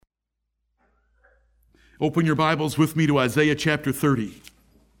Open your Bibles with me to Isaiah chapter 30.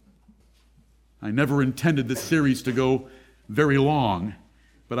 I never intended this series to go very long,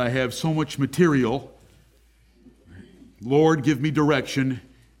 but I have so much material. Lord, give me direction,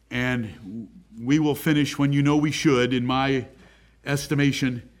 and we will finish when you know we should, in my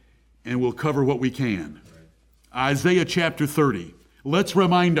estimation, and we'll cover what we can. Isaiah chapter 30. Let's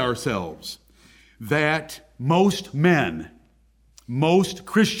remind ourselves that most men, most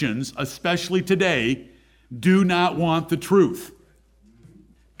Christians, especially today, do not want the truth.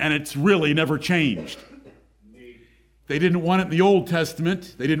 And it's really never changed. They didn't want it in the Old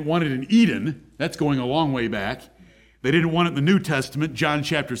Testament. They didn't want it in Eden. That's going a long way back. They didn't want it in the New Testament. John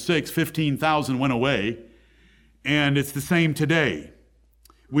chapter 6, 15,000 went away. And it's the same today.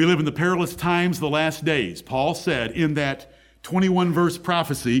 We live in the perilous times of the last days. Paul said in that 21-verse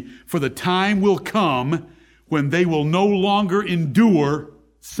prophecy, "For the time will come when they will no longer endure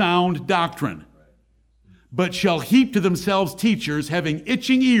sound doctrine, but shall heap to themselves teachers having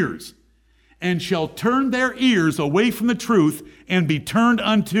itching ears, and shall turn their ears away from the truth and be turned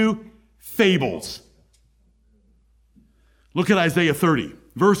unto fables." Look at Isaiah 30,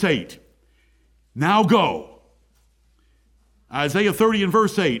 verse 8. Now go. Isaiah 30 and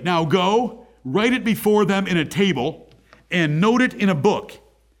verse 8. Now go, write it before them in a table, and note it in a book,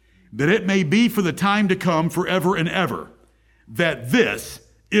 that it may be for the time to come forever and ever, that this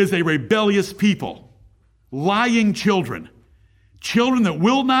is a rebellious people, lying children, children that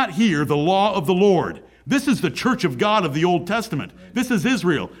will not hear the law of the Lord. This is the church of God of the Old Testament. This is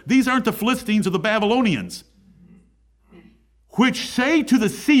Israel. These aren't the Philistines or the Babylonians. Which say to the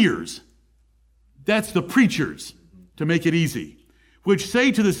seers, that's the preachers, to make it easy, which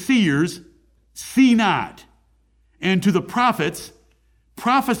say to the seers, see not, and to the prophets,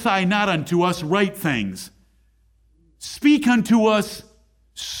 prophesy not unto us right things, speak unto us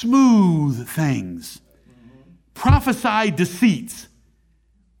smooth things. Prophesy deceits.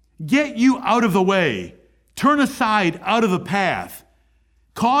 Get you out of the way. Turn aside out of the path.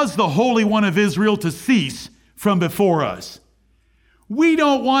 Cause the Holy One of Israel to cease from before us. We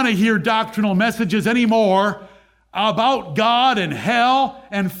don't want to hear doctrinal messages anymore about God and hell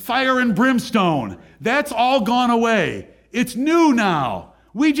and fire and brimstone. That's all gone away. It's new now.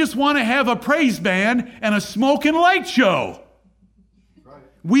 We just want to have a praise band and a smoke and light show.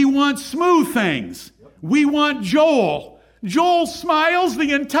 We want smooth things. We want Joel. Joel smiles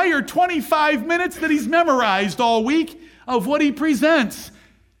the entire 25 minutes that he's memorized all week of what he presents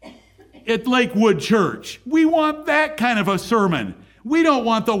at Lakewood Church. We want that kind of a sermon. We don't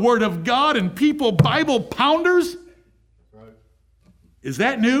want the Word of God and people Bible pounders. Right. Is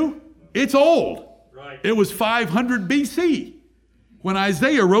that new? It's old. Right. It was 500 BC when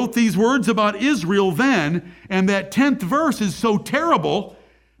Isaiah wrote these words about Israel then, and that 10th verse is so terrible.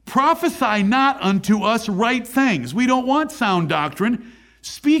 Prophesy not unto us right things. We don't want sound doctrine.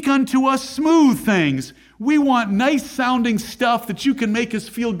 Speak unto us smooth things. We want nice sounding stuff that you can make us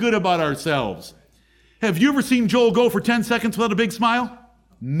feel good about ourselves. Have you ever seen Joel go for 10 seconds without a big smile?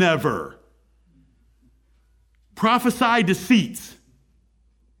 Never. Prophesy deceits.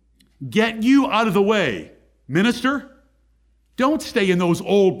 Get you out of the way. Minister, don't stay in those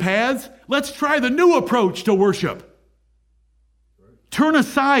old paths. Let's try the new approach to worship. Turn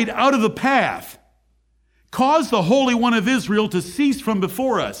aside out of the path. Cause the Holy One of Israel to cease from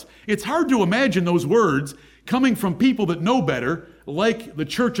before us. It's hard to imagine those words coming from people that know better, like the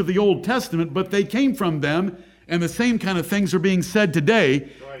church of the Old Testament, but they came from them, and the same kind of things are being said today,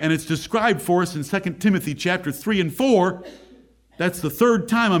 and it's described for us in 2 Timothy chapter 3 and 4. That's the third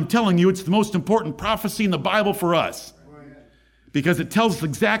time I'm telling you it's the most important prophecy in the Bible for us, because it tells us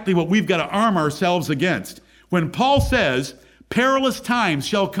exactly what we've got to arm ourselves against. When Paul says, perilous times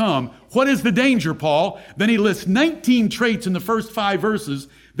shall come. What is the danger, Paul? Then he lists 19 traits in the first 5 verses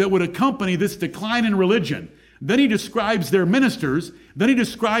that would accompany this decline in religion. Then he describes their ministers. Then he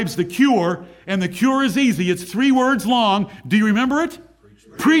describes the cure, and the cure is easy. It's 3 words long. Do you remember it?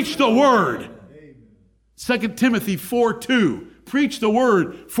 Preach the word. 2 Timothy 4:2. Preach the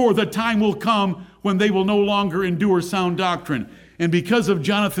word, for the time will come when they will no longer endure sound doctrine. And because of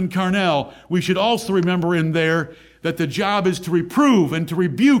Jonathan Carnell, we should also remember in there that the job is to reprove and to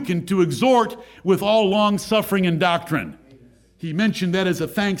rebuke and to exhort with all long-suffering and doctrine. He mentioned that as a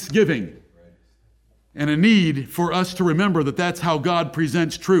thanksgiving and a need for us to remember that that's how God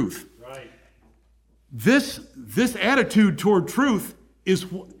presents truth. Right. This attitude toward truth is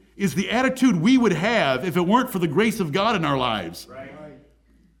the attitude we would have if it weren't for the grace of God in our lives. Right.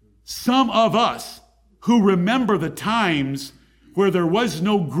 Some of us who remember the times where there was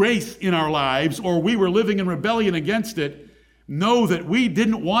no grace in our lives or we were living in rebellion against it, know that we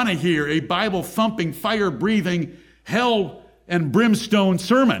didn't want to hear a Bible-thumping, fire-breathing, hell and brimstone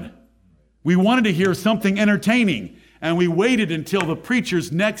sermon. We wanted to hear something entertaining, and we waited until the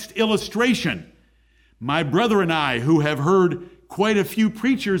preacher's next illustration. My brother and I, who have heard quite a few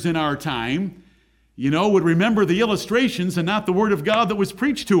preachers in our time, would remember the illustrations and not the Word of God that was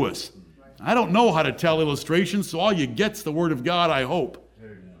preached to us. I don't know how to tell illustrations, so all you get's the Word of God, I hope.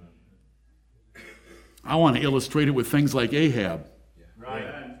 I want to illustrate it with things like Ahab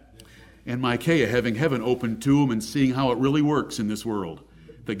and Micaiah having heaven opened to him and seeing how it really works in this world.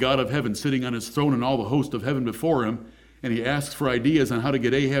 The God of heaven sitting on his throne and all the host of heaven before him, and he asks for ideas on how to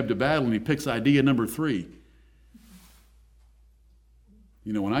get Ahab to battle, and he picks idea number 3.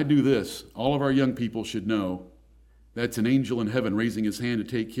 When I do this, all of our young people should know that's an angel in heaven raising his hand to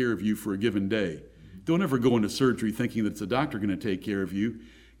take care of you for a given day. Don't ever go into surgery thinking that it's a doctor going to take care of you.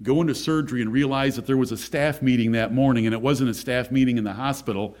 Go into surgery and realize that there was a staff meeting that morning, and it wasn't a staff meeting in the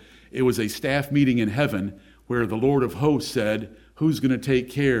hospital. It was a staff meeting in heaven where the Lord of hosts said, who's going to take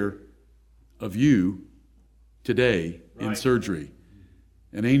care of you today in surgery?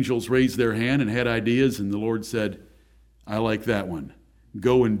 And angels raised their hand and had ideas, and the Lord said, I like that one.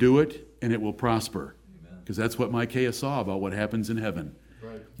 Go and do it, and it will prosper. Because that's what Micaiah saw about what happens in heaven.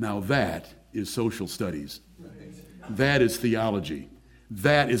 Right. Now that is social studies. Right. That is theology.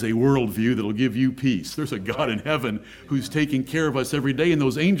 That is a worldview that will give you peace. There's a God in heaven who's taking care of us every day, and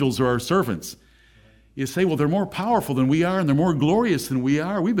those angels are our servants. You say, well, they're more powerful than we are, and they're more glorious than we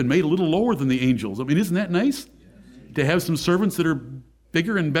are. We've been made a little lower than the angels. I mean, isn't that nice? To have some servants that are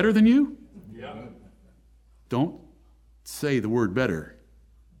bigger and better than you? Yeah. Don't say the word better.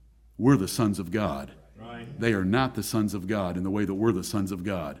 We're the sons of God. Right. They are not the sons of God in the way that we're the sons of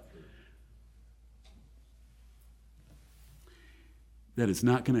God. That is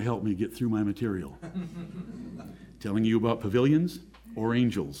not going to help me get through my material. Telling you about pavilions or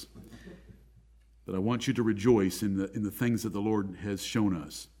angels. But I want you to rejoice in the things that the Lord has shown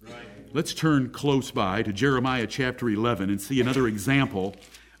us. Right. Let's turn close by to Jeremiah chapter 11 and see another example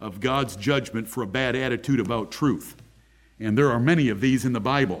of God's judgment for a bad attitude about truth. And there are many of these in the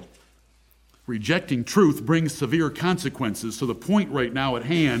Bible. Rejecting truth brings severe consequences. So the point right now at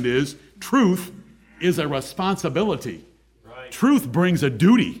hand is truth is a responsibility. Right. Truth brings a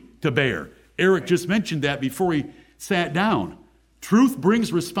duty to bear. Eric just mentioned that before he sat down. Truth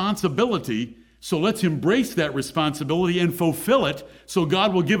brings responsibility, so let's embrace that responsibility and fulfill it so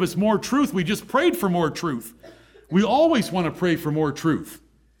God will give us more truth. We just prayed for more truth. We always want to pray for more truth.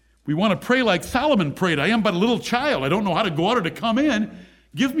 We want to pray like Solomon prayed. I am but a little child. I don't know how to go out or to come in.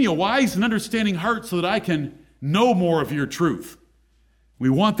 Give me a wise and understanding heart so that I can know more of your truth. We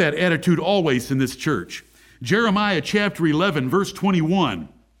want that attitude always in this church. Jeremiah chapter 11, verse 21.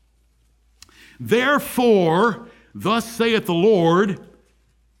 Therefore, thus saith the Lord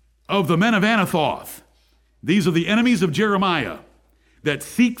of the men of Anathoth. These are the enemies of Jeremiah that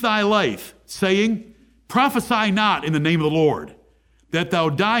seek thy life, saying, prophesy not in the name of the Lord, that thou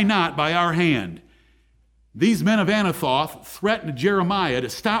die not by our hand. These men of Anathoth threatened Jeremiah to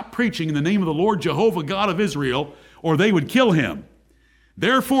stop preaching in the name of the Lord Jehovah God of Israel, or they would kill him.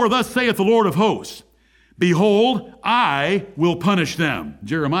 Therefore, thus saith the Lord of hosts, behold, I will punish them.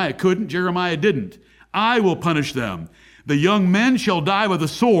 Jeremiah couldn't, Jeremiah didn't. I will punish them. The young men shall die by the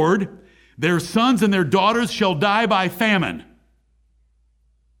sword, their sons and their daughters shall die by famine,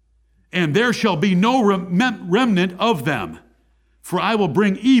 and there shall be no remnant of them. For I will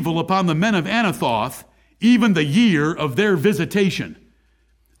bring evil upon the men of Anathoth, even the year of their visitation.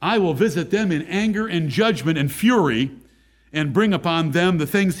 I will visit them in anger and judgment and fury, and bring upon them the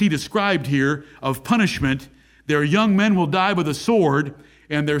things he described here of punishment. Their young men will die by the sword,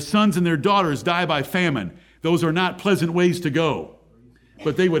 and their sons and their daughters die by famine. Those are not pleasant ways to go.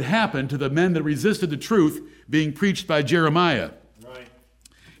 But they would happen to the men that resisted the truth being preached by Jeremiah. Right.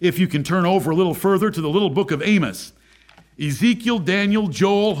 If you can turn over a little further to the little book of Amos. Ezekiel, Daniel,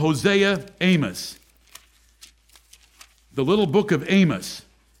 Joel, Hosea, Amos. The little book of Amos.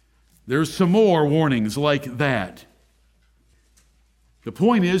 There's some more warnings like that. The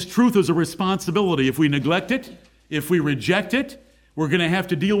point is, truth is a responsibility. If we neglect it, if we reject it, we're going to have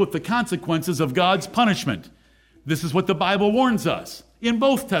to deal with the consequences of God's punishment. This is what the Bible warns us in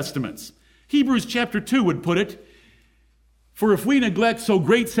both Testaments. Hebrews chapter 2 would put it, for if we neglect so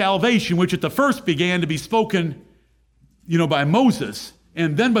great salvation, which at the first began to be spoken, by Moses,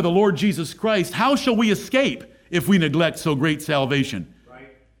 and then by the Lord Jesus Christ, how shall we escape if we neglect so great salvation? Right.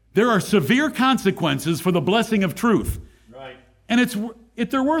 There are severe consequences for the blessing of truth. Right. And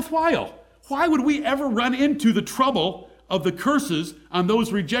they're worthwhile. Why would we ever run into the trouble of the curses on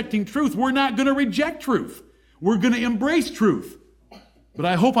those rejecting truth? We're not going to reject truth. We're going to embrace truth. But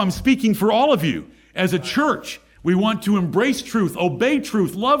I hope I'm speaking for all of you. As a church, we want to embrace truth, obey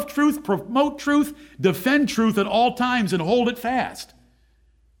truth, love truth, promote truth, defend truth at all times, and hold it fast.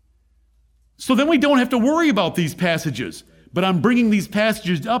 So then we don't have to worry about these passages. But I'm bringing these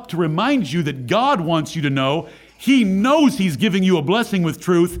passages up to remind you that God wants you to know He knows He's giving you a blessing with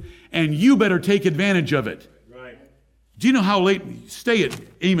truth, and you better take advantage of it. Right. Do you know how late? Stay at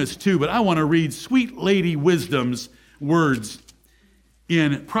Amos 2, but I want to read Sweet Lady Wisdom's words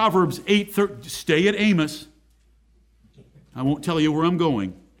in Proverbs 8:30. Stay at Amos. I won't tell you where I'm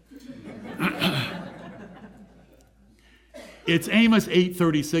going. It's Amos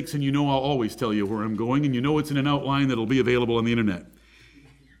 8:36, and you know I'll always tell you where I'm going, and you know it's in an outline that'll be available on the internet.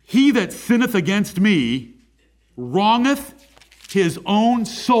 He that sinneth against me wrongeth his own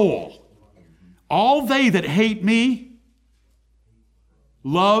soul. All they that hate me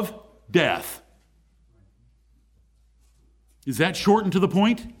love death. Is that short and to the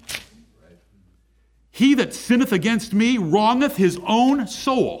point? He that sinneth against me wrongeth his own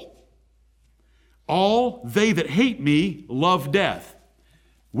soul. All they that hate me love death.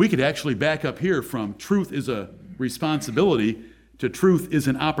 We could actually back up here from truth is a responsibility to truth is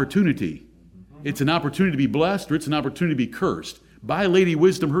an opportunity. It's an opportunity to be blessed or it's an opportunity to be cursed by Lady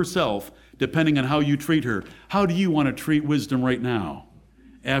Wisdom herself, depending on how you treat her. How do you want to treat Wisdom right now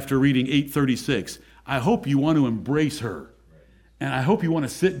after reading 8:36? I hope you want to embrace her. And I hope you want to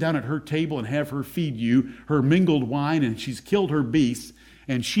sit down at her table and have her feed you her mingled wine, and she's killed her beasts,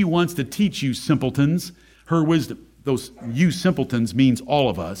 and she wants to teach you simpletons her wisdom. Those you simpletons means all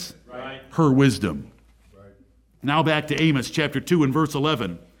of us. Right. Her wisdom. Right. Now back to Amos chapter 2 and verse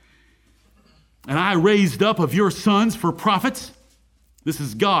 11. And I raised up of your sons for prophets. This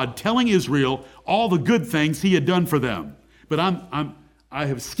is God telling Israel all the good things He had done for them. But I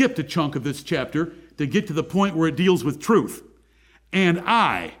have skipped a chunk of this chapter to get to the point where it deals with truth. And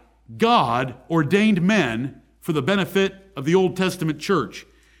I, God, ordained men for the benefit of the Old Testament church.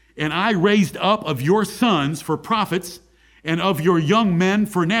 And I raised up of your sons for prophets, and of your young men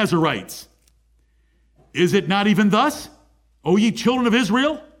for Nazirites. Is it not even thus, O ye children of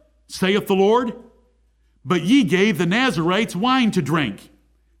Israel, saith the Lord? But ye gave the Nazirites wine to drink.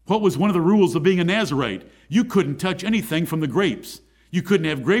 What was one of the rules of being a Nazirite? You couldn't touch anything from the grapes. You couldn't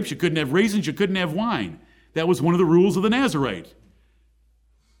have grapes, you couldn't have raisins, you couldn't have wine. That was one of the rules of the Nazirite.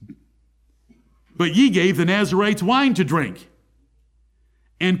 But ye gave the Nazirites wine to drink,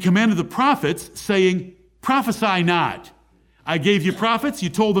 and commanded the prophets, saying, prophesy not. I gave you prophets, you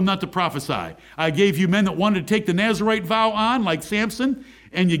told them not to prophesy. I gave you men that wanted to take the Nazirite vow on, like Samson,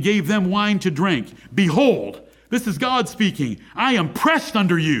 and you gave them wine to drink. Behold, this is God speaking, I am pressed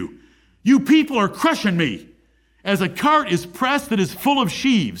under you. You people are crushing me, as a cart is pressed that is full of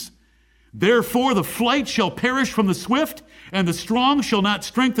sheaves. Therefore the flight shall perish from the swift, and the strong shall not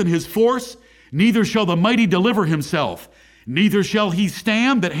strengthen his force, neither shall the mighty deliver himself. Neither shall he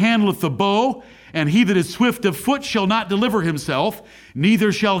stand that handleth the bow, and he that is swift of foot shall not deliver himself,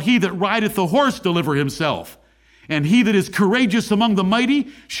 neither shall he that rideth the horse deliver himself. And he that is courageous among the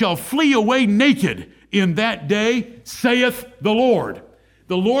mighty shall flee away naked in that day, saith the Lord.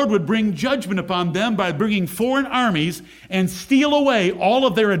 The Lord would bring judgment upon them by bringing foreign armies and steal away all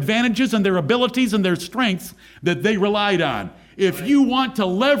of their advantages and their abilities and their strengths that they relied on. If you want to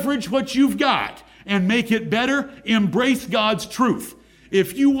leverage what you've got and make it better, embrace God's truth.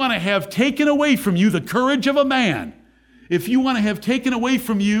 If you want to have taken away from you the courage of a man, if you want to have taken away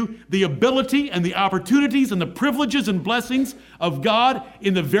from you the ability and the opportunities and the privileges and blessings of God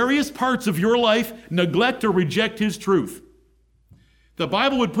in the various parts of your life, neglect or reject His truth. The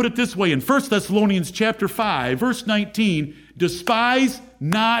Bible would put it this way in 1 Thessalonians chapter 5, verse 19, despise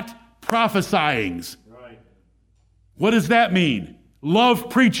not prophesyings. Right. What does that mean? Love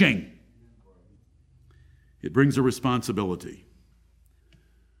preaching. It brings a responsibility.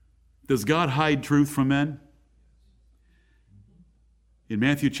 Does God hide truth from men? In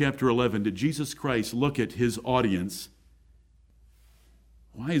Matthew chapter 11, did Jesus Christ look at His audience?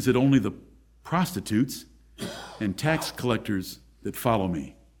 Why is it only the prostitutes and tax collectors that follow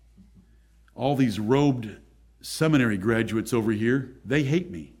me? All these robed seminary graduates over here, they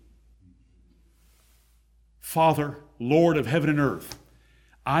hate me. Father, Lord of heaven and earth,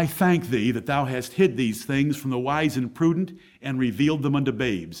 I thank Thee that Thou hast hid these things from the wise and prudent and revealed them unto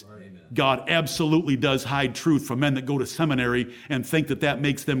babes. Amen. God absolutely does hide truth from men that go to seminary and think that that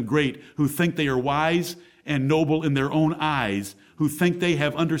makes them great, who think they are wise and noble in their own eyes, who think they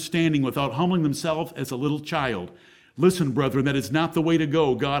have understanding without humbling themselves as a little child. Listen, brethren, that is not the way to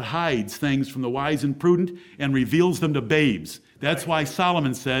go. God hides things from the wise and prudent and reveals them to babes. That's why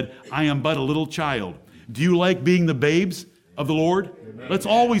Solomon said, I am but a little child. Do you like being the babes of the Lord? Amen. Let's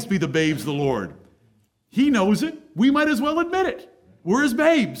always be the babes of the Lord. He knows it. We might as well admit it. We're his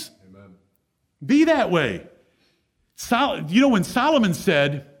babes. Amen. Be that way. When Solomon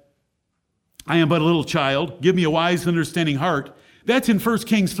said, I am but a little child, give me a wise and understanding heart, that's in 1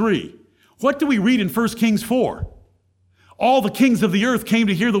 Kings 3. What do we read in 1 Kings 4? All the kings of the earth came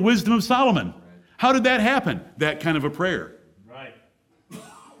to hear the wisdom of Solomon. How did that happen? That kind of a prayer. Right.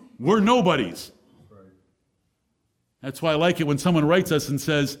 We're nobodies. That's why I like it when someone writes us and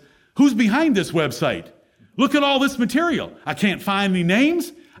says, who's behind this website? Look at all this material. I can't find any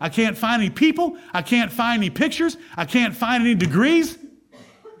names. I can't find any people. I can't find any pictures. I can't find any degrees.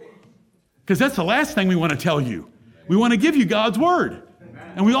 Because that's the last thing we want to tell you. We want to give you God's word.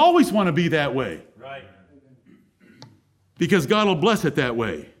 And we always want to be that way. Right. Because God will bless it that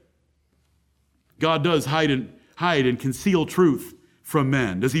way. God does hide and conceal truth from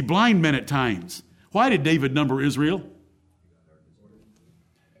men. Does he blind men at times? Why did David number Israel?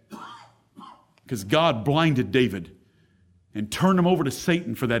 Because God blinded David and turned him over to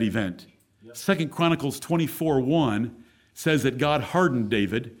Satan for that event. 2 Chronicles 24:1 says that God hardened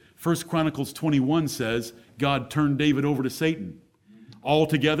David. 1 Chronicles 21 says God turned David over to Satan.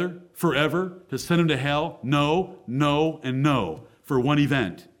 Altogether, forever, to send him to hell? No, no, and no for one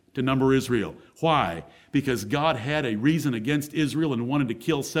event, to number Israel. Why? Because God had a reason against Israel and wanted to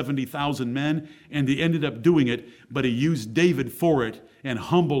kill 70,000 men, and he ended up doing it, but he used David for it and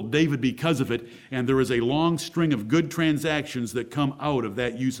humbled David because of it, and there is a long string of good transactions that come out of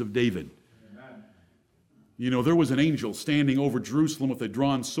that use of David. Amen. You know, there was an angel standing over Jerusalem with a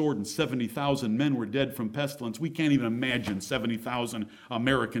drawn sword, and 70,000 men were dead from pestilence. We can't even imagine 70,000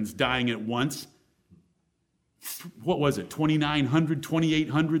 Americans dying at once. What was it, 2,900,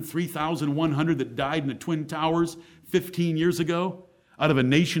 2,800, 3,100 that died in the Twin Towers 15 years ago out of a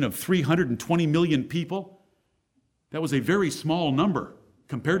nation of 320 million people? That was a very small number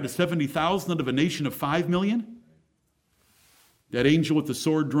compared to 70,000 out of a nation of 5 million. That angel with the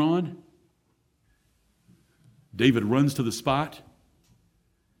sword drawn. David runs to the spot,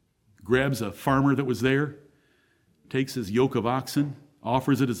 grabs a farmer that was there, takes his yoke of oxen,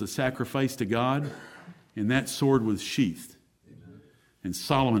 offers it as a sacrifice to God, and that sword was sheathed. And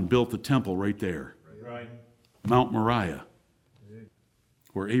Solomon built the temple right there. Right. Mount Moriah,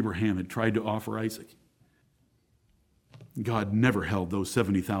 where Abraham had tried to offer Isaac. God never held those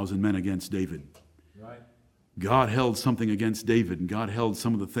 70,000 men against David. Right. God held something against David, and God held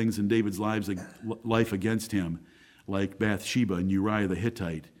some of the things in David's life against him, like Bathsheba and Uriah the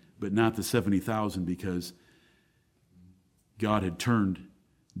Hittite, but not the 70,000, because God had turned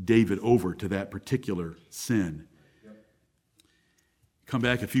David over to that particular sin. Yep. Come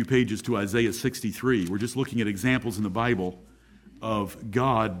back a few pages to Isaiah 63. We're just looking at examples in the Bible of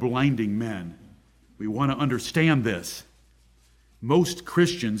God blinding men. We want to understand this. Most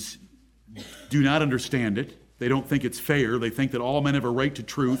Christians do not understand it. They don't think it's fair. They think that all men have a right to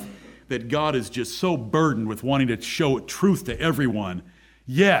truth, that God is just so burdened with wanting to show truth to everyone.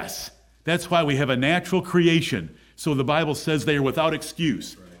 Yes, that's why we have a natural creation. So the Bible says they are without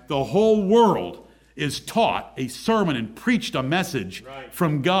excuse. The whole world is taught a sermon and preached a message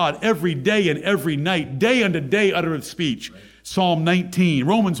from God every day and every night, day unto day uttereth speech. Psalm 19,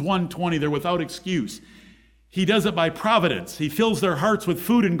 Romans 1:20, they're without excuse. He does it by providence. He fills their hearts with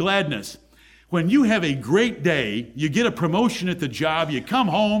food and gladness. When you have a great day, you get a promotion at the job, you come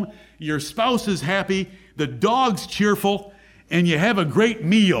home, your spouse is happy, the dog's cheerful, and you have a great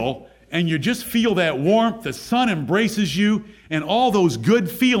meal, and you just feel that warmth, the sun embraces you, and all those good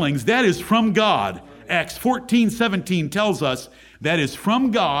feelings, that is from God. Acts 14:17 tells us that is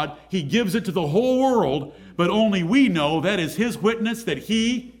from God. He gives it to the whole world, but only we know that is his witness that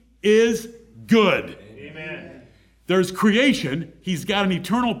he is good. Amen. There's creation. He's got an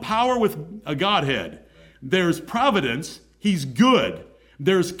eternal power with a Godhead. There's providence. He's good.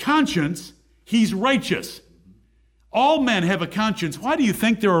 There's conscience. He's righteous. All men have a conscience. Why do you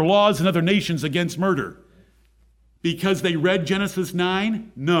think there are laws in other nations against murder? Because they read Genesis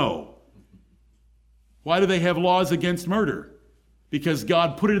 9? No. Why do they have laws against murder? Because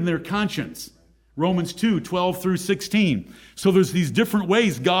God put it in their conscience. Romans 2:12 through 16. So there's these different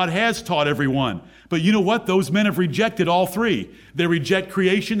ways God has taught everyone. But you know what? Those men have rejected all three. They reject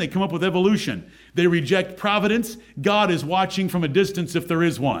creation. They come up with evolution. They reject providence. God is watching from a distance if there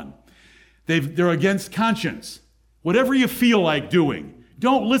is one. They're against conscience. Whatever you feel like doing,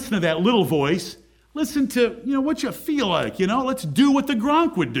 don't listen to that little voice. Listen to, what you feel like, Let's do what the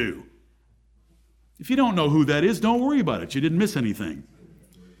Gronk would do. If you don't know who that is, don't worry about it. You didn't miss anything.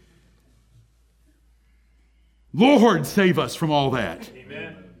 Lord, save us from all that.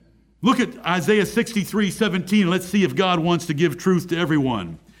 Amen. Look at Isaiah 63:17. Let's see if God wants to give truth to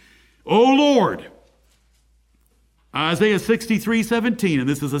everyone. O Lord, Isaiah 63:17, and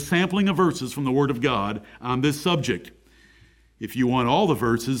this is a sampling of verses from the Word of God on this subject. If you want all the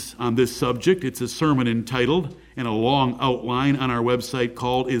verses on this subject, it's a sermon entitled and a long outline on our website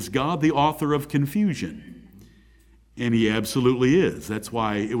called, Is God the Author of Confusion? And he absolutely is. That's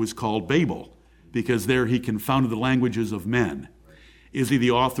why it was called Babel, because there he confounded the languages of men. Is he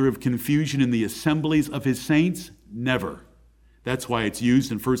the author of confusion in the assemblies of his saints? Never. That's why it's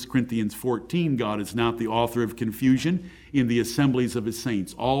used in 1 Corinthians 14. God is not the author of confusion in the assemblies of his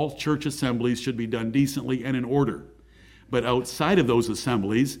saints. All church assemblies should be done decently and in order. But outside of those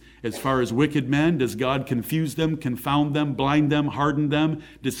assemblies, as far as wicked men, does God confuse them, confound them, blind them, harden them,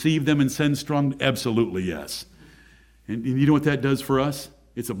 deceive them, and send strong? Absolutely yes. And you know what that does for us?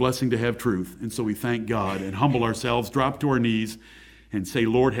 It's a blessing to have truth. And so we thank God and humble ourselves, drop to our knees, and say,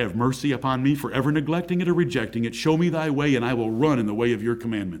 Lord, have mercy upon me for ever neglecting it or rejecting it. Show me thy way, and I will run in the way of your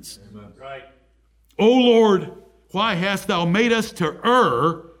commandments. Amen. Right. O Lord, why hast thou made us to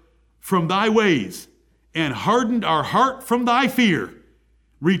err from thy ways, and hardened our heart from thy fear?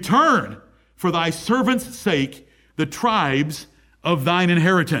 Return, for thy servants' sake, the tribes of thine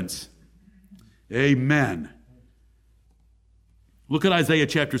inheritance. Amen. Look at Isaiah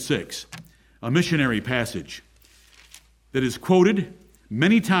chapter 6, a missionary passage that is quoted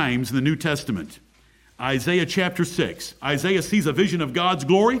many times in the New Testament. Isaiah chapter 6. Isaiah sees a vision of God's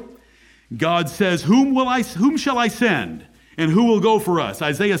glory. God says, Whom shall I send? And who will go for us?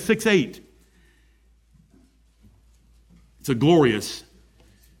 Isaiah 6:8. It's a glorious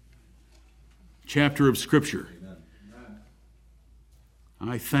chapter of Scripture.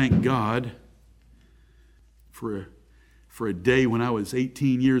 I thank God for a day when I was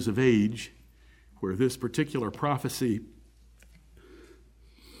 18 years of age where this particular prophecy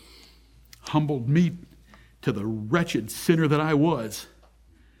humbled me to the wretched sinner that I was.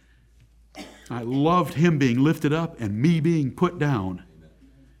 I loved him being lifted up and me being put down.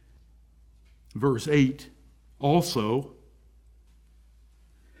 Verse 8, also,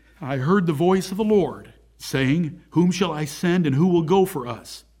 I heard the voice of the Lord saying, Whom shall I send and who will go for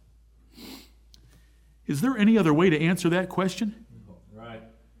us? Is there any other way to answer that question? Right.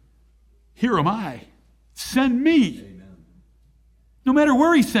 Here am I. Send me. Amen. No matter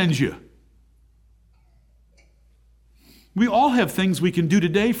where he sends you. We all have things we can do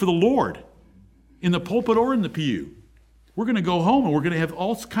today for the Lord, in the pulpit or in the pew. We're going to go home and we're going to have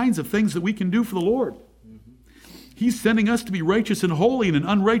all kinds of things that we can do for the Lord. He's sending us to be righteous and holy in an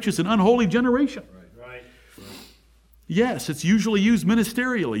unrighteous and unholy generation. Right. Yes, it's usually used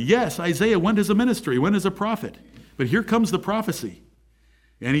ministerially. Yes, Isaiah went as a minister, he went as a prophet. But here comes the prophecy.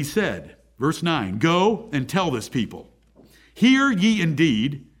 And he said, verse 9, Go and tell this people, Hear ye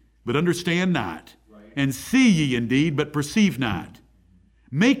indeed, but understand not. And see ye indeed, but perceive not.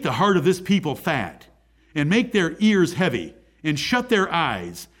 Make the heart of this people fat, and make their ears heavy, and shut their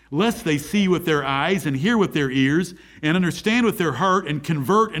eyes, lest they see with their eyes, and hear with their ears, and understand with their heart, and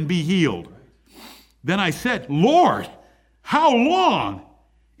convert and be healed. Then I said, Lord, how long?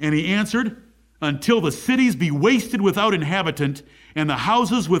 And he answered, Until the cities be wasted without inhabitant, and the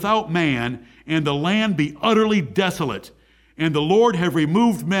houses without man, and the land be utterly desolate, and the Lord have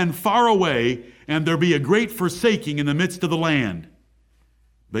removed men far away, and there be a great forsaking in the midst of the land.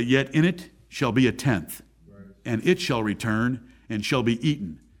 But yet in it shall be a tenth, and it shall return, and shall be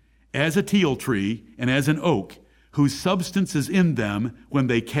eaten, as a teil tree, and as an oak, whose substance is in them when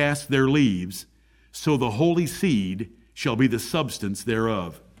they cast their leaves, so the holy seed shall be the substance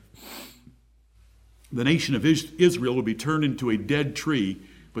thereof. The nation of Israel will be turned into a dead tree,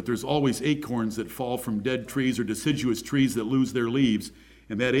 but there's always acorns that fall from dead trees or deciduous trees that lose their leaves,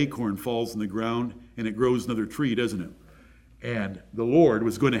 and that acorn falls in the ground and it grows another tree, doesn't it? And the Lord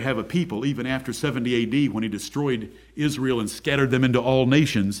was going to have a people even after 70 AD when he destroyed Israel and scattered them into all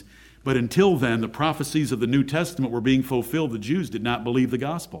nations. But until then, the prophecies of the New Testament were being fulfilled. The Jews did not believe the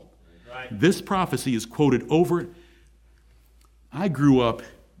gospel. Right. This prophecy is quoted over. I grew up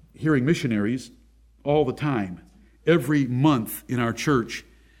hearing missionaries all the time. Every month in our church,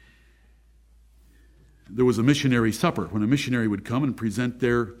 there was a missionary supper when a missionary would come and present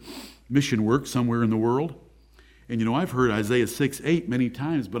their mission work somewhere in the world. And you know, I've heard Isaiah 6:8 many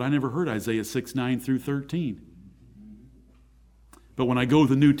times, but I never heard Isaiah 6:9 through 13. But when I go to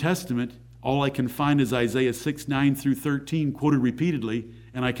the New Testament, all I can find is Isaiah 6:9 through 13 quoted repeatedly,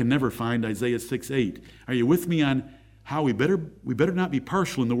 and I can never find Isaiah 6:8. Are you with me on how we better not be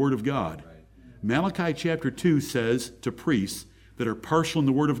partial in the Word of God? Right. Malachi chapter 2 says to priests that are partial in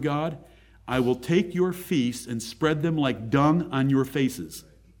the Word of God, I will take your feasts and spread them like dung on your faces.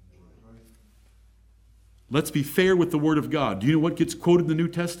 Let's be fair with the Word of God. Do you know what gets quoted in the New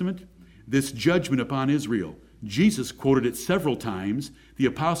Testament? This judgment upon Israel. Jesus quoted it several times. The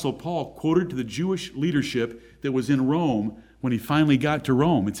Apostle Paul quoted to the Jewish leadership that was in Rome when he finally got to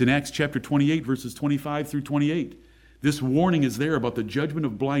Rome. It's in Acts chapter 28, verses 25 through 28. This warning is there about the judgment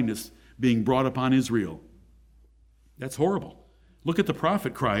of blindness being brought upon Israel. That's horrible. Look at the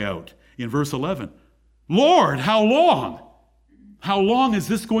prophet cry out in verse 11. Lord, how long? How long is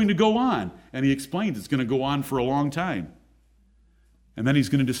this going to go on? And he explains it's going to go on for a long time. And then he's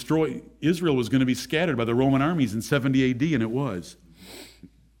going to destroy, Israel was going to be scattered by the Roman armies in 70 AD, and it was.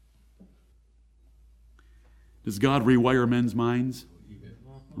 Does God rewire men's minds?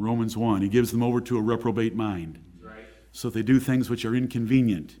 Romans 1, he gives them over to a reprobate mind. So they do things which are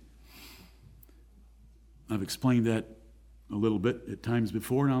inconvenient. I've explained that a little bit at times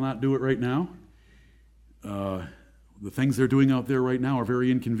before, and I'll not do it right now. The things they're doing out there right now are very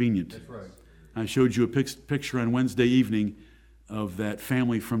inconvenient. That's right. I showed you a picture on Wednesday evening of that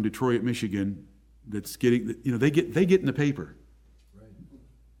family from Detroit, Michigan, that's getting, they get in the paper. Right.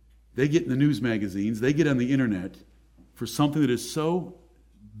 They get in the news magazines. They get on the internet for something that is so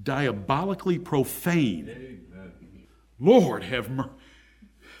diabolically profane. Amen. Lord,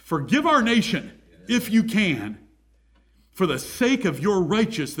 forgive our nation, if you can, for the sake of your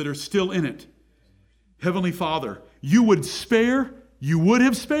righteous that are still in it. Heavenly Father, you would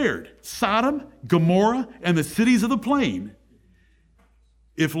have spared Sodom, Gomorrah, and the cities of the plain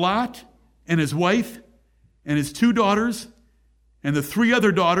if Lot and his wife and his 2 daughters and the 3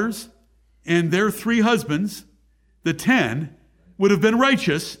 other daughters and their 3 husbands, the 10, would have been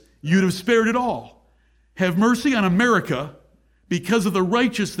righteous. You'd have spared it all. Have mercy on America because of the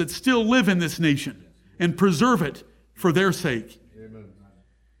righteous that still live in this nation, and preserve it for their sake. Amen.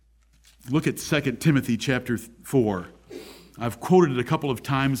 Look at 2 Timothy chapter 4. I've quoted it a couple of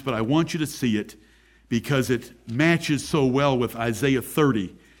times, but I want you to see it because it matches so well with Isaiah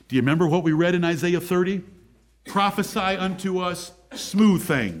 30. Do you remember what we read in Isaiah 30? Prophesy unto us smooth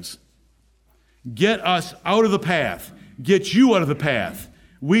things. Get us out of the path. Get you out of the path.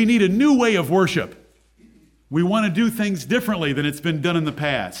 We need a new way of worship. We want to do things differently than it's been done in the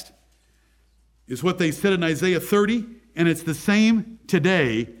past. Is what they said in Isaiah 30, and it's the same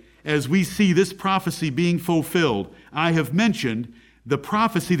today as we see this prophecy being fulfilled. I have mentioned the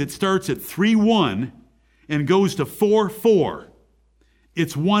prophecy that starts at 3:1 and goes to 4:4.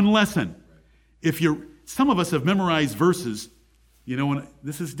 It's one lesson. Some of us have memorized verses, and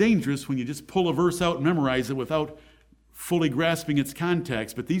this is dangerous when you just pull a verse out and memorize it without fully grasping its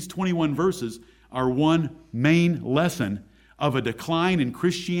context, but these 21 verses are one main lesson of a decline in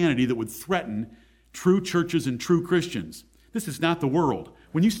Christianity that would threaten true churches and true Christians. This is not the world.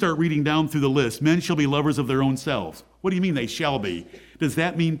 When you start reading down through the list, men shall be lovers of their own selves. What do you mean they shall be? Does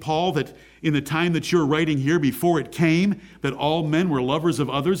that mean, Paul, that in the time that you're writing here, before it came, that all men were lovers of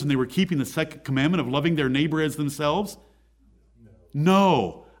others and they were keeping the second commandment of loving their neighbor as themselves?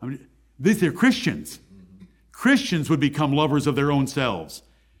 No. These are Christians. Christians would become lovers of their own selves.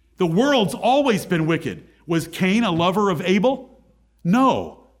 The world's always been wicked. Was Cain a lover of Abel?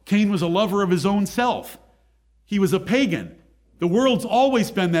 No. Cain was a lover of his own self. He was a pagan. The world's always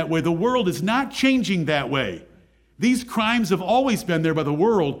been that way. The world is not changing that way. These crimes have always been there by the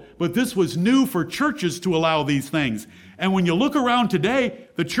world, but this was new for churches to allow these things. And when you look around today,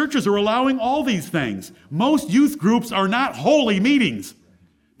 the churches are allowing all these things. Most youth groups are not holy meetings.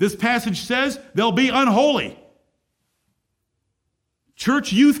 This passage says they'll be unholy.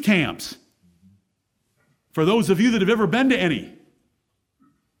 Church youth camps, for those of you that have ever been to any.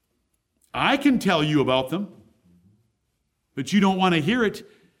 I can tell you about them, but you don't want to hear it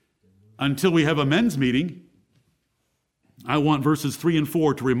until we have a men's meeting. I want verses 3 and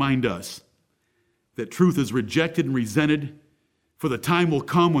 4 to remind us that truth is rejected and resented, for the time will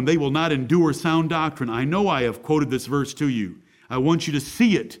come when they will not endure sound doctrine. I know I have quoted this verse to you. I want you to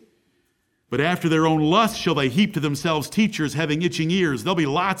see it. But after their own lust shall they heap to themselves teachers having itching ears. There'll be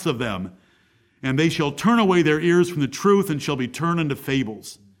lots of them. And they shall turn away their ears from the truth and shall be turned into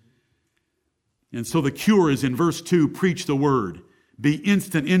fables. And so the cure is in verse 2, preach the word. Be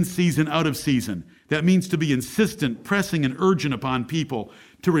instant, in season, out of season. That means to be insistent, pressing, and urgent upon people,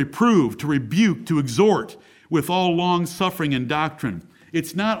 to reprove, to rebuke, to exhort, with all long suffering and doctrine.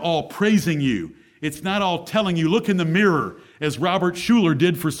 It's not all praising you. It's not all telling you, look in the mirror, as Robert Schuller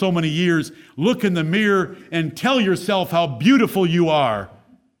did for so many years. Look in the mirror and tell yourself how beautiful you are.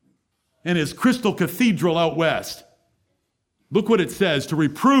 And his Crystal Cathedral out west. Look what it says, to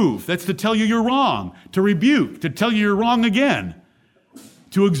reprove, that's to tell you you're wrong. To rebuke, to tell you you're wrong again.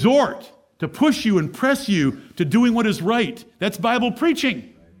 To exhort, to push you and press you to doing what is right. That's Bible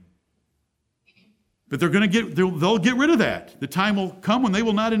preaching. But they'll get rid of that. The time will come when they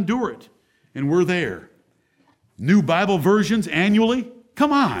will not endure it. And we're there. New Bible versions annually?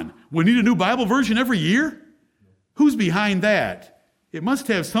 Come on. We need a new Bible version every year? Who's behind that? It must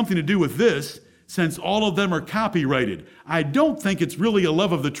have something to do with this, since all of them are copyrighted. I don't think it's really a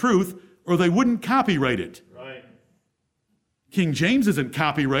love of the truth, or they wouldn't copyright it. Right. King James isn't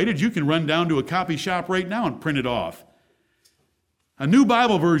copyrighted. You can run down to a copy shop right now and print it off. A new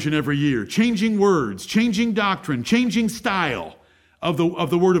Bible version every year, changing words, changing doctrine, changing style of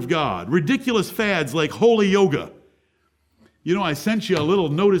the Word of God. Ridiculous fads like holy yoga. You know, I sent you a little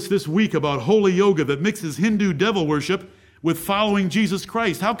notice this week about holy yoga that mixes Hindu devil worship with following Jesus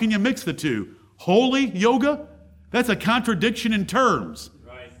Christ. How can you mix the two? Holy yoga? That's a contradiction in terms.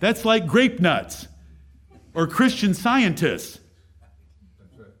 Right. That's like grape nuts or Christian Scientists.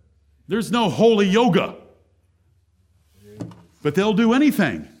 There's no holy yoga. But they'll do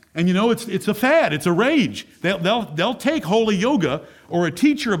anything. And you know, it's a fad. It's a rage. They'll take holy yoga or a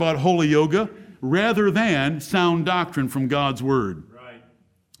teacher about holy yoga rather than sound doctrine from God's Word. Right.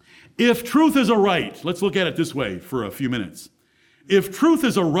 If truth is a right, let's look at it this way for a few minutes. If truth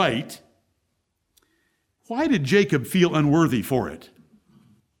is a right, why did Jacob feel unworthy for it?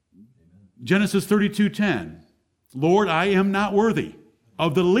 Genesis 32:10. Lord, I am not worthy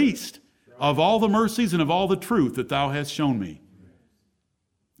of the least of all the mercies and of all the truth that thou hast shown me.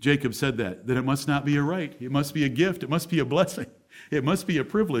 Jacob said that it must not be a right. It must be a gift. It must be a blessing. It must be a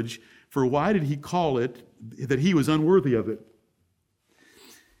privilege. For why did he call it that he was unworthy of it?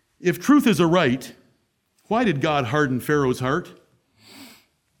 If truth is a right, why did God harden Pharaoh's heart?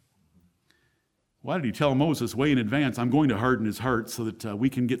 Why did he tell Moses way in advance, I'm going to harden his heart so that we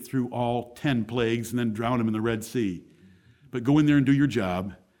can get through all 10 plagues and then drown him in the Red Sea? But go in there and do your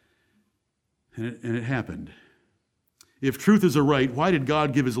job. And it happened. If truth is a right, why did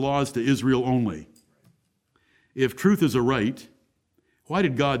God give his laws to Israel only? If truth is a right, why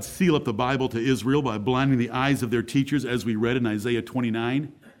did God seal up the Bible to Israel by blinding the eyes of their teachers, as we read in Isaiah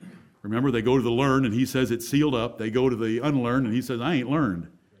 29? Remember, they go to the learned, and he says it's sealed up. They go to the unlearned, and he says, I ain't learned.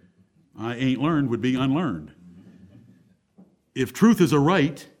 I ain't learned would be unlearned. If truth is a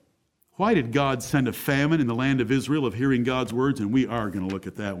right, why did God send a famine in the land of Israel of hearing God's words? And we are going to look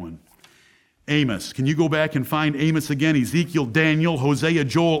at that one. Amos. Can you go back and find Amos again? Ezekiel, Daniel, Hosea,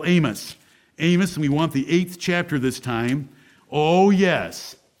 Joel, Amos. Amos, and we want the 8th chapter this time. Oh,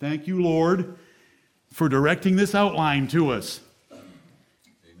 yes. Thank you, Lord, for directing this outline to us. Amen.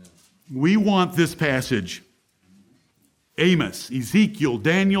 We want this passage. Amos, Ezekiel,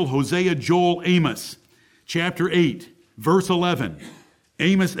 Daniel, Hosea, Joel, Amos. Chapter 8, verse 11.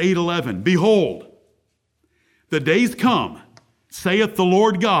 Amos 8:11. Behold, the days come, saith the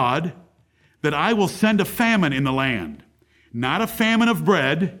Lord God, that I will send a famine in the land, not a famine of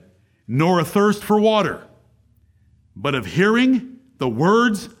bread, nor a thirst for water, but of hearing the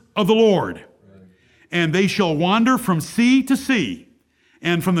words of the Lord. Right. And they shall wander from sea to sea,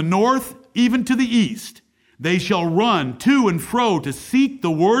 and from the north even to the east. They shall run to and fro to seek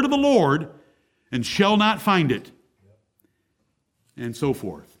the word of the Lord, and shall not find it. Yep. And so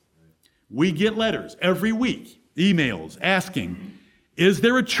forth. We get letters every week, emails asking, is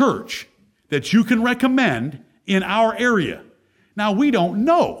there a church that you can recommend in our area? Now, we don't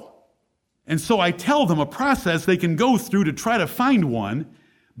know. And so I tell them a process they can go through to try to find one,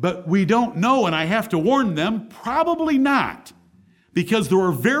 but we don't know, and I have to warn them, probably not, because there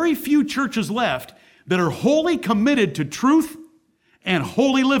are very few churches left that are wholly committed to truth and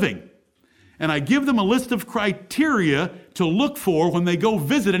holy living. And I give them a list of criteria to look for when they go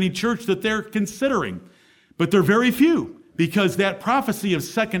visit any church that they're considering. But they're very few, because that prophecy of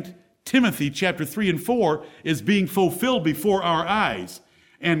 2 Timothy chapter 3 and 4 is being fulfilled before our eyes.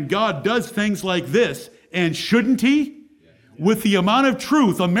 And God does things like this, and shouldn't he? With the amount of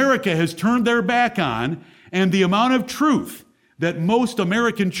truth America has turned their back on, and the amount of truth that most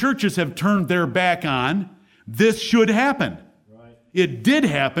American churches have turned their back on, this should happen. Right. It did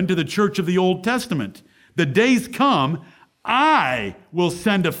happen to the church of the Old Testament. The days come, I will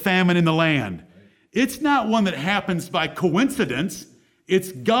send a famine in the land. Right. It's not one that happens by coincidence.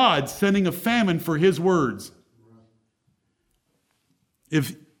 It's God sending a famine for his words.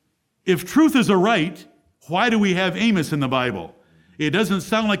 If truth is a right, why do we have Amos in the Bible? It doesn't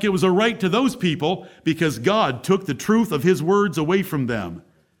sound like it was a right to those people because God took the truth of his words away from them.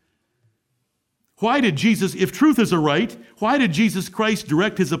 If truth is a right, why did Jesus Christ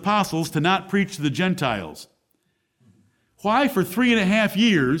direct his apostles to not preach to the Gentiles? Why for 3.5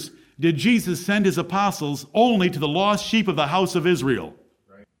 years did Jesus send his apostles only to the lost sheep of the house of Israel?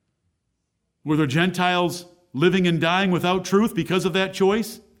 Right. Were there Gentiles living and dying without truth because of that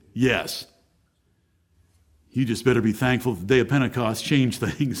choice? Yes. You just better be thankful that the day of Pentecost changed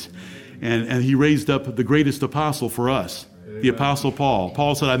things. And he raised up the greatest apostle for us, the Apostle Paul.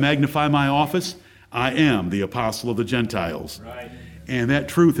 Paul said, I magnify my office. I am the apostle of the Gentiles. Right. And that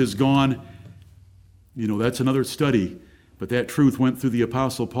truth has gone, that's another study, but that truth went through the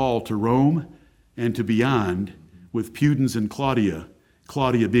Apostle Paul to Rome and to beyond with Pudens and Claudia.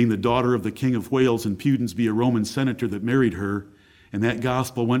 Claudia being the daughter of the King of Wales and Pudens be a Roman senator that married her. And that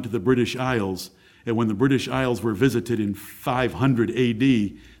gospel went to the British Isles. And when the British Isles were visited in 500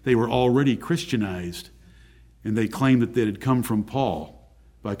 A.D., they were already Christianized. And they claimed that they had come from Paul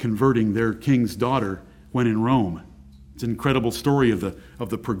by converting their king's daughter when in Rome. It's an incredible story of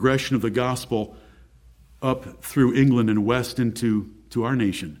the progression of the gospel up through England and west into our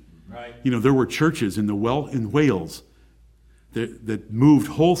nation. Right. There were churches in Wales that moved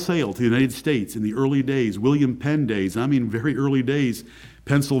wholesale to the United States in the early days, William Penn days, very early days,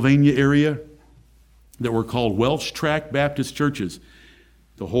 Pennsylvania area, that were called Welsh Tract Baptist churches.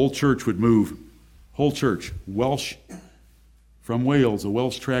 The whole church would move, whole church, Welsh, from Wales, a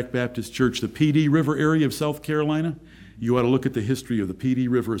Welsh Tract Baptist church. The Pee River area of South Carolina, you ought to look at the history of the Pee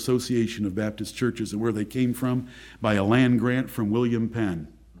River Association of Baptist Churches and where they came from by a land grant from William Penn.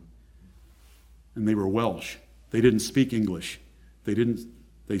 And they were Welsh. They didn't speak English.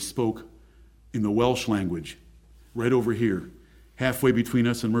 They spoke in the Welsh language, right over here, halfway between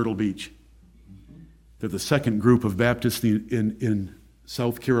us and Myrtle Beach. They're the second group of Baptists in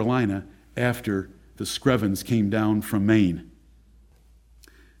South Carolina after the Screvens came down from Maine.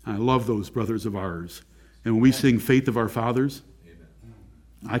 I love those brothers of ours. And when we sing Faith of Our Fathers,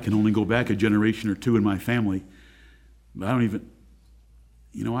 I can only go back a generation or two in my family. But I don't even,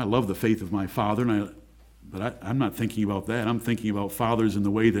 I love the faith of my father, but I'm not thinking about that. I'm thinking about fathers in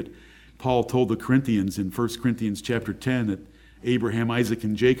the way that Paul told the Corinthians in 1 Corinthians chapter 10 that Abraham, Isaac,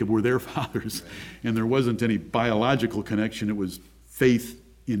 and Jacob were their fathers. And there wasn't any biological connection. It was faith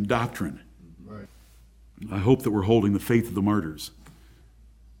in doctrine. Right. I hope that we're holding the faith of the martyrs.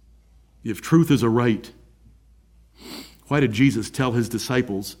 If truth is a right, why did Jesus tell his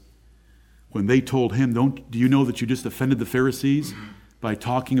disciples when they told him, do you know that you just offended the Pharisees by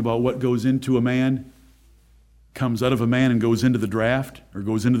talking about what goes into a man, comes out of a man and goes into the draft or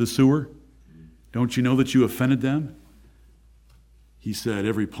goes into the sewer? Don't you know that you offended them? He said,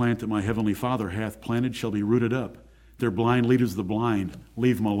 every plant that my heavenly Father hath planted shall be rooted up. They're blind leaders of the blind.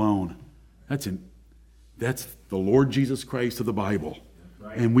 Leave them alone. That's the Lord Jesus Christ of the Bible.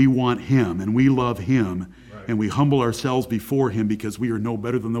 Right. And we want him, and we love him, right. And we humble ourselves before him because we are no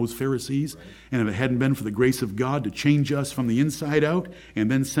better than those Pharisees. Right. And if it hadn't been for the grace of God to change us from the inside out and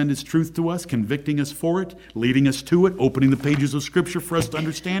then send his truth to us, convicting us for it, leading us to it, opening the pages of Scripture for us to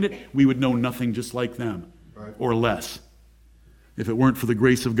understand it, we would know nothing just like them, right. Or less. If it weren't for the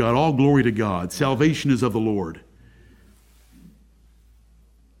grace of God, all glory to God. Salvation is of the Lord.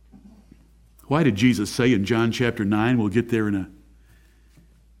 Why did Jesus say in John chapter 9, we'll get there in a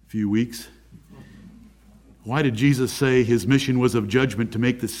few weeks, why did Jesus say his mission was of judgment to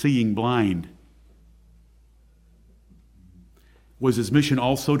make the seeing blind? Was his mission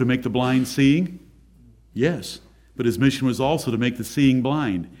also to make the blind seeing? Yes, but his mission was also to make the seeing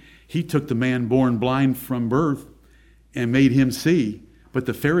blind. He took the man born blind from birth and made him see. But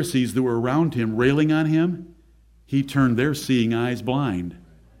the Pharisees that were around him railing on him, he turned their seeing eyes blind.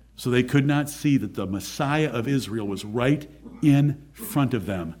 So they could not see that the Messiah of Israel was right in front of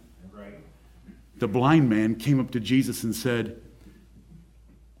them. The blind man came up to Jesus and said,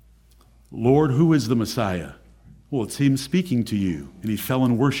 Lord, who is the Messiah? Well, it's him speaking to you. And he fell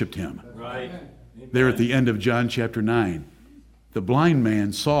and worshiped him. Right. There at the end of John chapter 9. The blind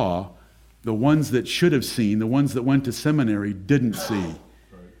man saw. The ones that should have seen, the ones that went to seminary, didn't see.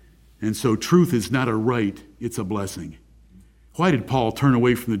 And so truth is not a right, it's a blessing. Why did Paul turn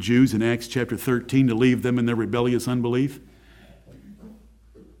away from the Jews in Acts chapter 13 to leave them in their rebellious unbelief?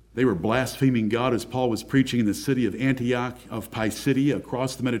 They were blaspheming God as Paul was preaching in the city of Antioch of Pisidia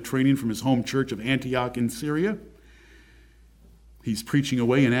across the Mediterranean from his home church of Antioch in Syria. He's preaching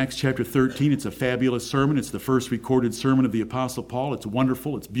away in Acts chapter 13. It's a fabulous sermon. It's the first recorded sermon of the Apostle Paul. It's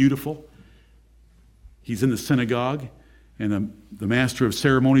wonderful. It's beautiful. He's in the synagogue, and the master of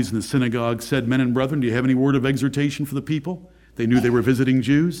ceremonies in the synagogue said, Men and brethren, do you have any word of exhortation for the people? They knew they were visiting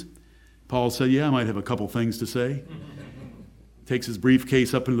Jews. Paul said, yeah, I might have a couple things to say. Takes his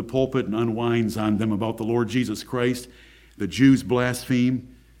briefcase up into the pulpit and unwinds on them about the Lord Jesus Christ. The Jews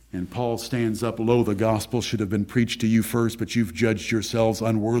blaspheme, and Paul stands up, Lo, the gospel should have been preached to you first, but you've judged yourselves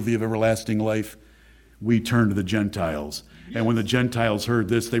unworthy of everlasting life. We turn to the Gentiles. And when the Gentiles heard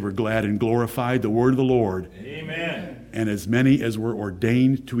this, they were glad and glorified the word of the Lord. Amen. And as many as were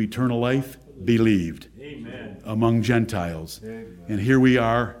ordained to eternal life believed. Amen. among Gentiles. And here we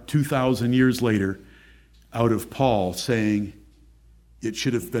are, 2,000 years later, out of Paul saying, it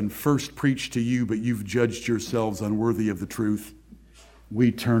should have been first preached to you, but you've judged yourselves unworthy of the truth.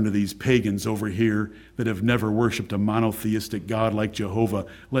 We turn to these pagans over here that have never worshiped a monotheistic God like Jehovah.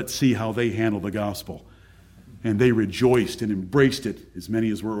 Let's see how they handle the gospel. And they rejoiced and embraced it, as many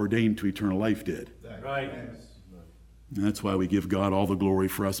as were ordained to eternal life did. Right. And that's why we give God all the glory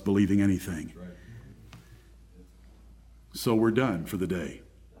for us believing anything. So we're done for the day.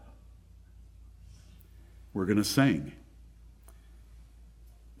 We're going to sing.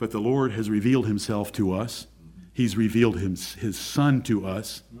 But the Lord has revealed himself to us. He's revealed his Son to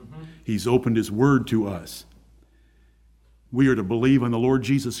us. He's opened his word to us. We are to believe on the Lord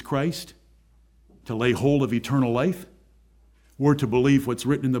Jesus Christ, to lay hold of eternal life. We're to believe what's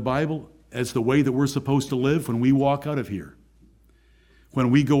written in the Bible as the way that we're supposed to live when we walk out of here. When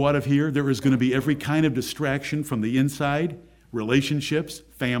we go out of here, there is going to be every kind of distraction from the inside, relationships,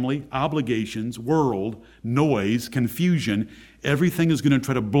 family, obligations, world, noise, confusion. Everything is going to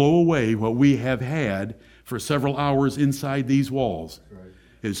try to blow away what we have had for several hours inside these walls. Right.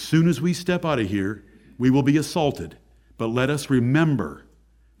 As soon as we step out of here, we will be assaulted. But let us remember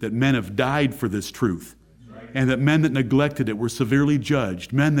that men have died for this truth, right, and that men that neglected it were severely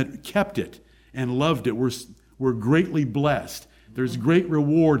judged. Men that kept it and loved it were greatly blessed. There's great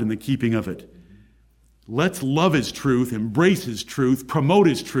reward in the keeping of it. Let's love his truth, embrace his truth, promote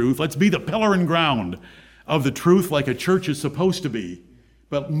his truth. Let's be the pillar and ground of the truth like a church is supposed to be.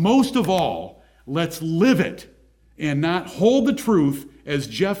 But most of all, let's live it and not hold the truth, as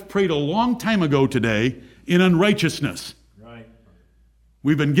Jeff prayed a long time ago today, in unrighteousness. Right.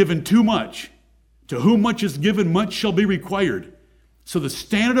 We've been given too much. To whom much is given, much shall be required. So the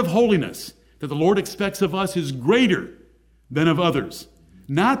standard of holiness that the Lord expects of us is greater than of others.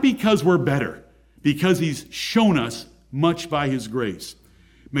 Not because we're better, because he's shown us much by his grace.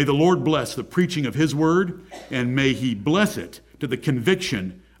 May the Lord bless the preaching of his word, and may he bless it to the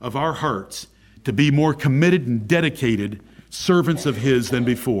conviction of our hearts to be more committed and dedicated servants of his than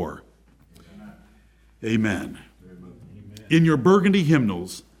before. Amen. Amen. In your Burgundy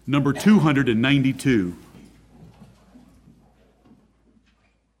hymnals, number 292,